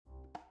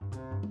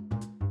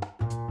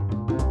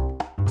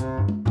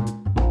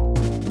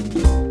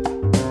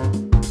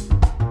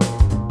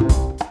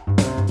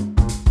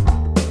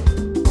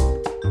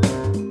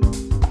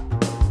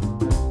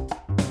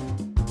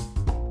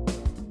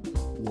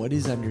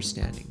is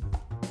understanding?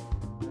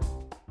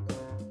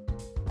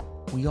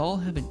 We all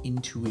have an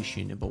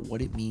intuition about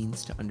what it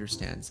means to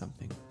understand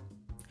something.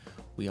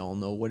 We all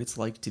know what it's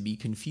like to be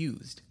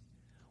confused.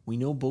 We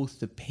know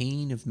both the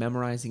pain of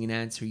memorizing an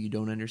answer you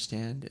don't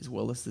understand, as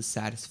well as the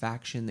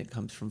satisfaction that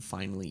comes from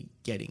finally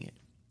getting it.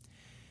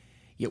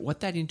 Yet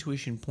what that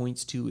intuition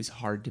points to is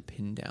hard to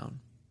pin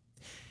down.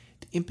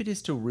 The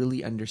impetus to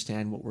really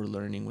understand what we're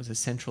learning was a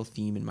central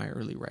theme in my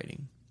early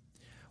writing.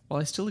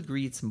 While I still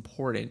agree it's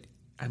important,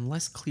 I'm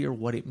less clear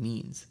what it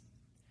means.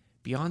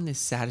 Beyond this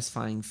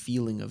satisfying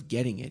feeling of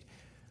getting it,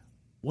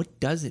 what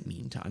does it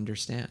mean to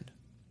understand?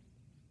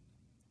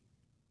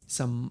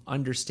 Some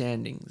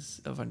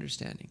understandings of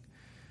understanding.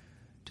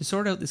 To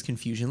sort out this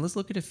confusion, let's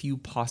look at a few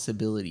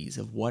possibilities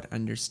of what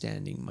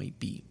understanding might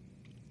be.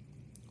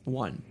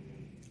 1.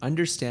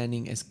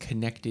 Understanding as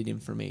connected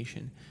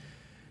information.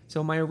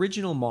 So my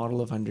original model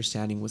of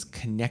understanding was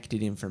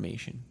connected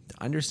information.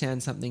 To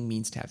understand something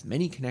means to have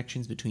many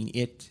connections between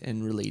it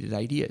and related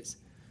ideas.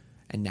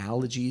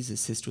 Analogies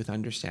assist with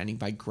understanding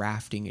by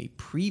grafting a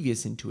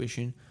previous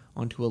intuition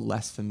onto a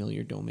less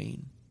familiar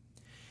domain.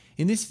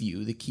 In this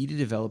view, the key to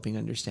developing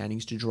understanding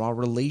is to draw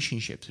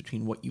relationships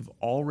between what you've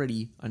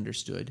already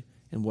understood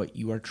and what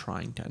you are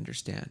trying to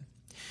understand.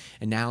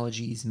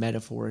 Analogies,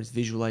 metaphors,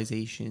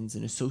 visualizations,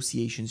 and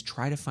associations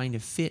try to find a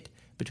fit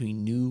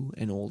between new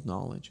and old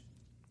knowledge.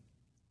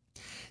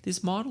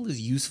 This model is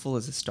useful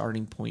as a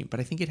starting point, but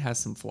I think it has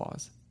some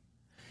flaws.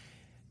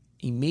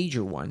 A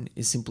major one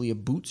is simply a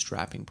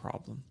bootstrapping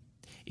problem.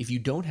 If you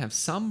don't have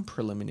some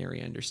preliminary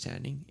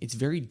understanding, it's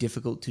very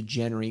difficult to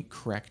generate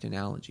correct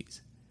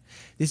analogies.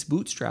 This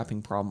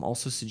bootstrapping problem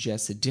also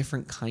suggests a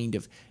different kind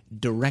of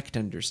direct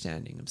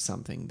understanding of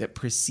something that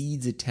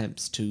precedes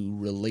attempts to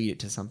relate it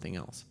to something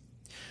else.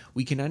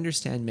 We can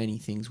understand many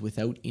things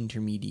without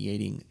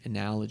intermediating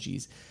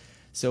analogies,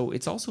 so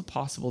it's also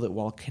possible that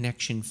while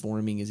connection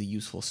forming is a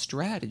useful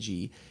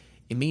strategy,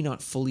 it may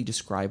not fully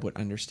describe what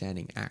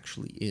understanding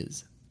actually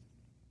is.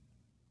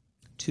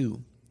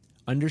 2.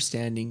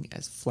 Understanding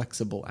as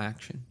flexible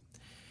action.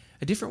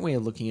 A different way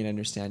of looking at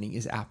understanding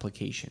is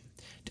application.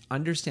 To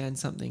understand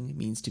something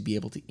means to be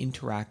able to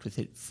interact with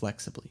it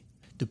flexibly.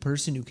 The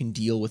person who can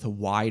deal with a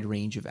wide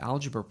range of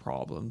algebra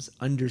problems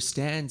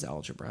understands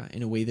algebra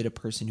in a way that a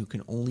person who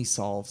can only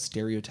solve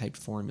stereotyped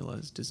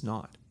formulas does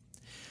not.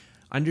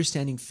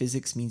 Understanding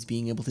physics means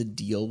being able to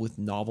deal with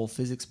novel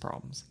physics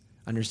problems.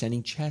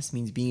 Understanding chess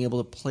means being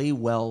able to play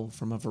well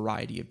from a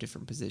variety of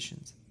different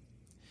positions.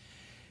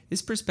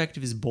 This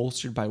perspective is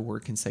bolstered by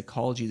work in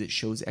psychology that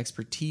shows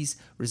expertise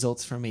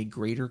results from a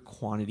greater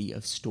quantity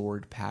of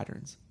stored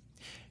patterns.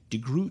 De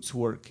Groot's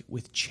work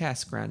with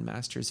chess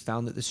grandmasters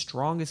found that the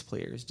strongest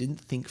players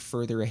didn't think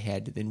further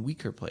ahead than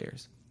weaker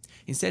players.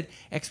 Instead,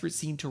 experts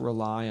seemed to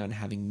rely on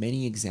having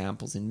many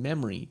examples in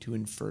memory to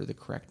infer the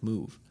correct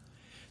move.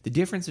 The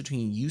difference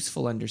between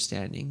useful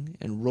understanding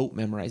and rote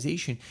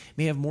memorization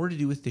may have more to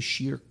do with the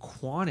sheer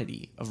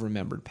quantity of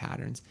remembered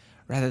patterns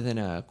rather than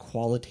a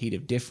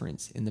qualitative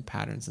difference in the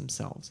patterns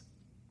themselves.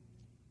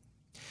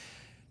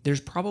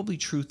 There's probably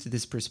truth to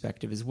this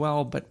perspective as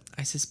well, but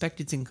I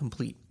suspect it's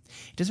incomplete.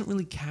 It doesn't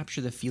really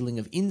capture the feeling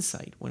of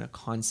insight when a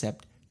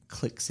concept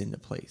clicks into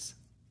place.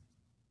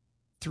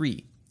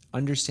 3.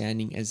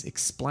 Understanding as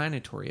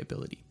explanatory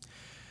ability.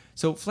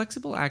 So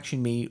flexible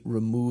action may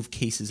remove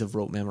cases of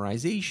rote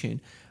memorization,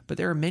 but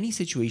there are many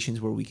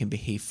situations where we can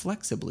behave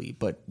flexibly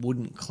but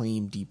wouldn't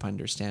claim deep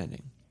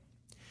understanding.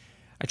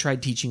 I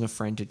tried teaching a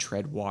friend to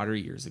tread water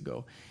years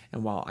ago,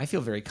 and while I feel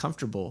very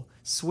comfortable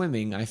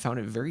swimming, I found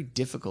it very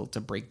difficult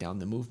to break down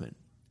the movement.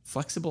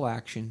 Flexible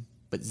action,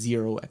 but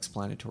zero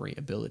explanatory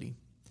ability.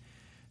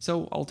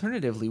 So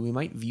alternatively, we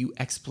might view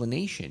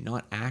explanation,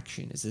 not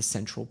action, as a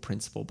central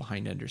principle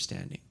behind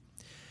understanding.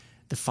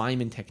 The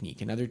Feynman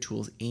technique and other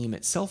tools aim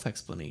at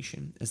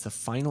self-explanation as the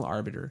final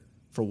arbiter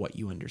for what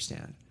you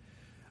understand.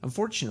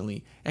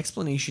 Unfortunately,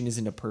 explanation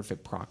isn't a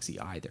perfect proxy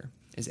either,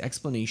 as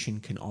explanation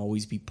can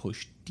always be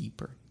pushed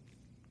deeper.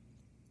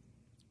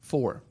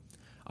 4.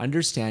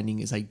 Understanding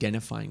is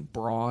identifying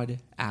broad,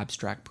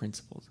 abstract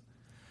principles.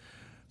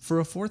 For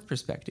a fourth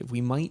perspective,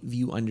 we might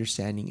view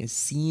understanding as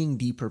seeing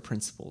deeper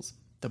principles,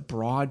 the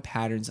broad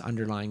patterns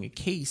underlying a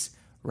case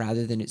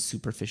rather than its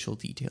superficial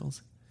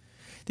details.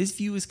 This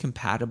view is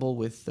compatible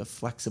with the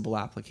flexible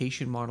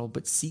application model,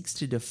 but seeks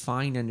to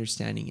define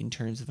understanding in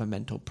terms of a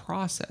mental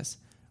process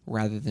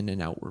rather than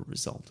an outward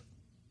result.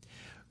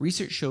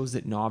 Research shows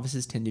that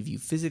novices tend to view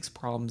physics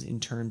problems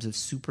in terms of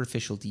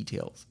superficial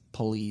details,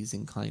 pulleys,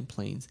 inclined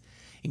planes.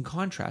 In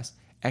contrast,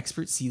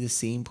 experts see the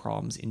same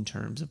problems in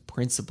terms of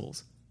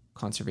principles,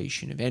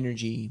 conservation of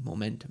energy,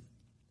 momentum.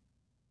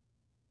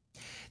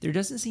 There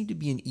doesn't seem to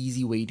be an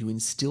easy way to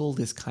instill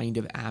this kind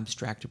of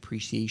abstract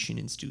appreciation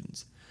in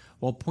students.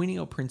 While pointing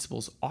out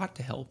principles ought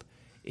to help,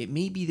 it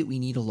may be that we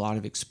need a lot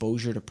of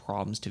exposure to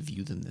problems to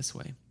view them this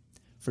way.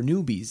 For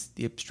newbies,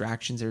 the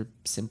abstractions are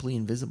simply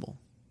invisible.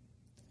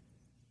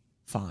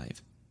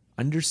 5.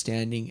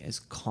 Understanding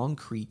as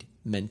concrete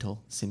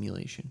mental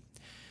simulation.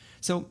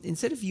 So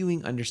instead of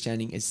viewing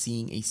understanding as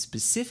seeing a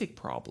specific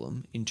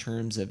problem in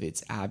terms of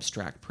its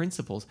abstract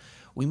principles,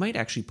 we might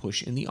actually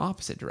push in the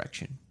opposite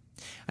direction.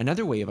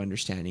 Another way of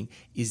understanding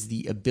is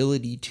the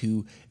ability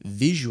to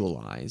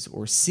visualize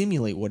or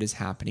simulate what is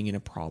happening in a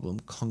problem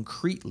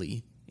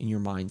concretely in your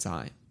mind's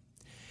eye.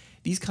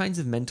 These kinds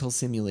of mental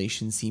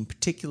simulations seem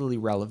particularly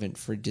relevant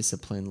for a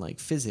discipline like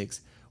physics,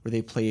 where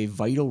they play a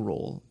vital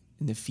role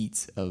in the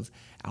feats of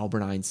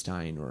Albert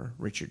Einstein or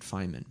Richard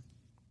Feynman.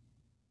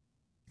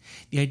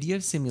 The idea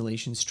of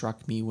simulation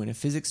struck me when a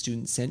physics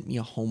student sent me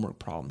a homework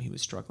problem he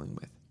was struggling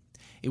with.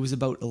 It was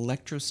about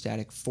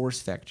electrostatic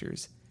force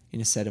vectors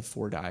in a set of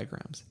 4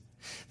 diagrams.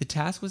 The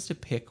task was to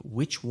pick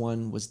which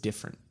one was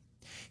different.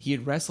 He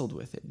had wrestled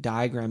with it,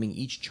 diagramming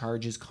each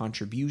charge's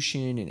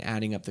contribution and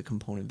adding up the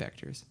component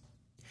vectors.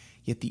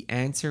 Yet the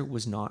answer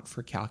was not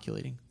for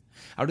calculating.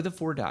 Out of the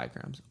 4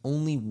 diagrams,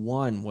 only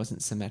one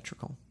wasn't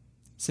symmetrical.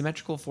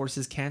 Symmetrical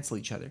forces cancel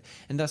each other,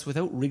 and thus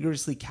without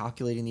rigorously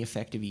calculating the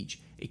effect of each,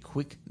 a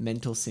quick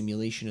mental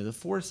simulation of the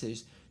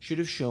forces should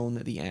have shown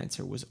that the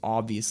answer was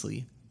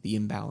obviously the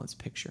imbalanced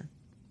picture.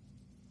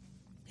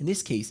 In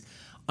this case,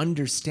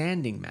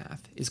 understanding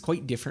math is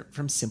quite different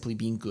from simply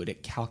being good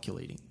at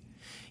calculating.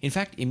 In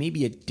fact, it may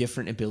be a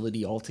different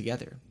ability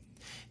altogether.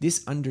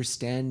 This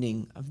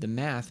understanding of the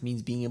math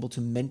means being able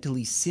to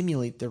mentally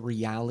simulate the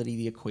reality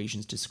the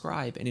equations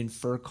describe and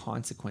infer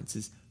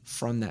consequences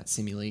from that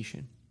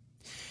simulation.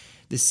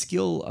 The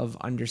skill of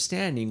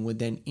understanding would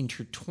then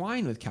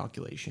intertwine with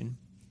calculation,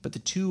 but the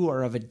two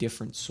are of a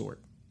different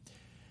sort.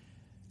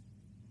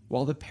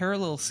 While the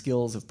parallel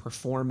skills of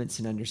performance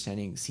and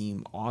understanding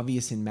seem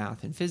obvious in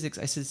math and physics,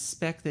 I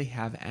suspect they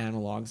have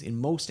analogs in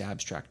most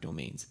abstract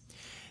domains.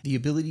 The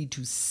ability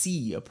to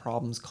see a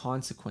problem's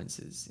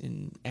consequences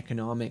in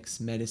economics,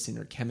 medicine,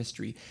 or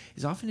chemistry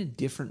is often a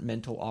different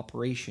mental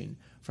operation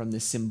from the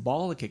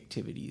symbolic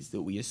activities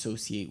that we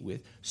associate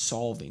with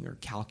solving or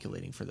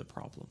calculating for the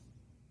problem.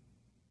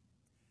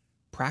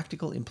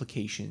 Practical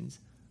implications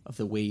of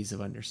the ways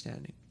of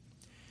understanding.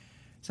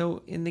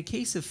 So, in the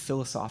case of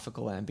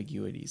philosophical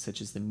ambiguities,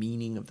 such as the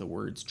meaning of the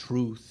words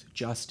truth,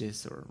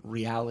 justice, or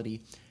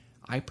reality,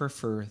 I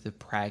prefer the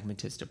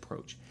pragmatist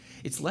approach.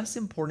 It's less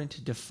important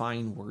to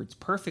define words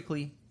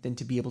perfectly than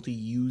to be able to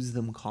use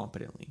them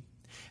competently.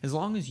 As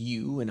long as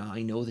you and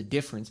I know the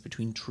difference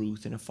between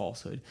truth and a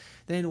falsehood,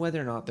 then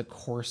whether or not the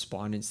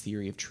correspondence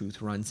theory of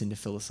truth runs into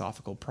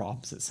philosophical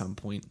problems at some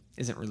point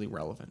isn't really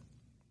relevant.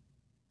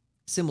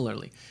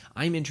 Similarly,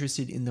 I'm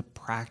interested in the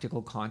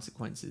practical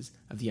consequences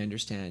of the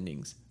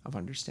understandings of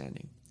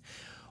understanding.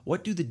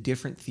 What do the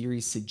different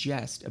theories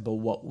suggest about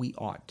what we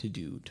ought to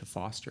do to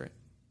foster it?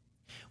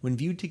 When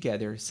viewed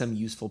together, some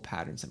useful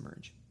patterns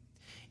emerge.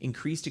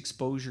 Increased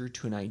exposure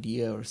to an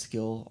idea or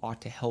skill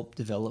ought to help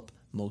develop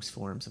most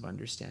forms of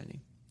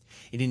understanding.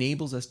 It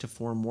enables us to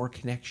form more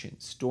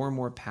connections, store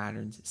more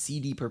patterns, see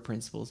deeper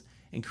principles,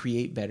 and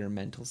create better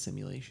mental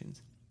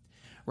simulations.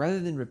 Rather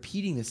than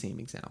repeating the same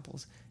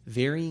examples,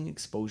 varying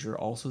exposure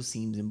also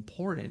seems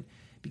important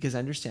because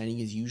understanding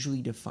is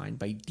usually defined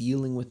by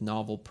dealing with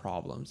novel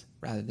problems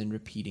rather than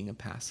repeating a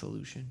past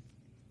solution.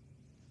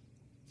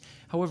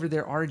 However,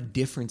 there are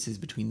differences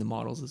between the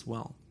models as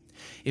well.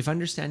 If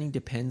understanding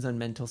depends on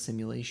mental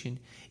simulation,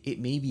 it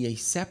may be a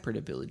separate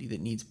ability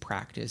that needs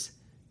practice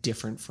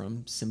different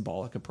from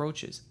symbolic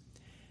approaches.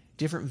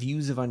 Different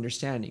views of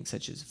understanding,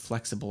 such as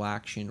flexible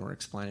action or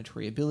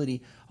explanatory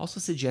ability, also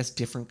suggest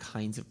different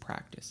kinds of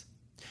practice.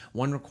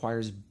 One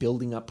requires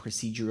building up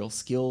procedural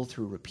skill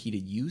through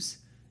repeated use,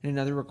 and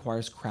another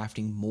requires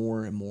crafting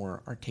more and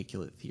more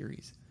articulate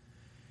theories.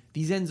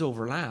 These ends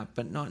overlap,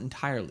 but not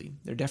entirely.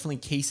 There are definitely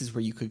cases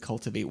where you could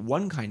cultivate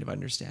one kind of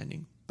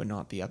understanding, but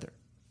not the other.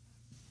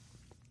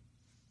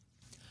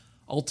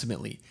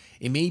 Ultimately,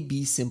 it may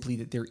be simply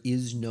that there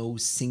is no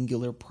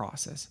singular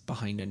process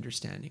behind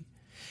understanding.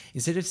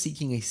 Instead of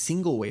seeking a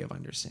single way of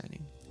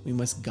understanding, we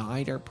must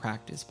guide our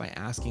practice by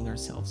asking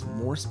ourselves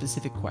more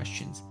specific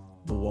questions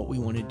about what we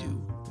want to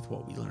do with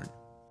what we learn.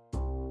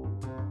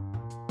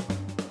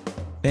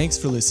 Thanks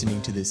for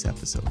listening to this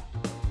episode.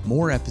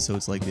 More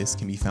episodes like this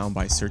can be found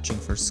by searching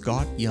for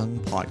Scott Young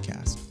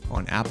Podcast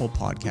on Apple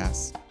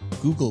Podcasts,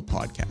 Google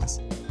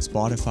Podcasts,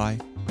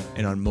 Spotify,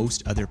 and on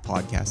most other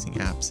podcasting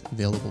apps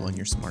available on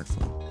your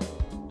smartphone.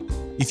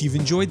 If you've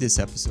enjoyed this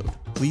episode,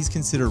 please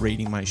consider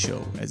rating my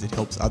show as it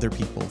helps other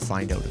people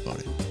find out about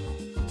it.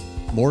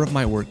 More of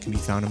my work can be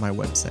found on my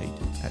website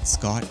at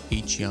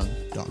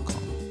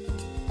scotthyoung.com.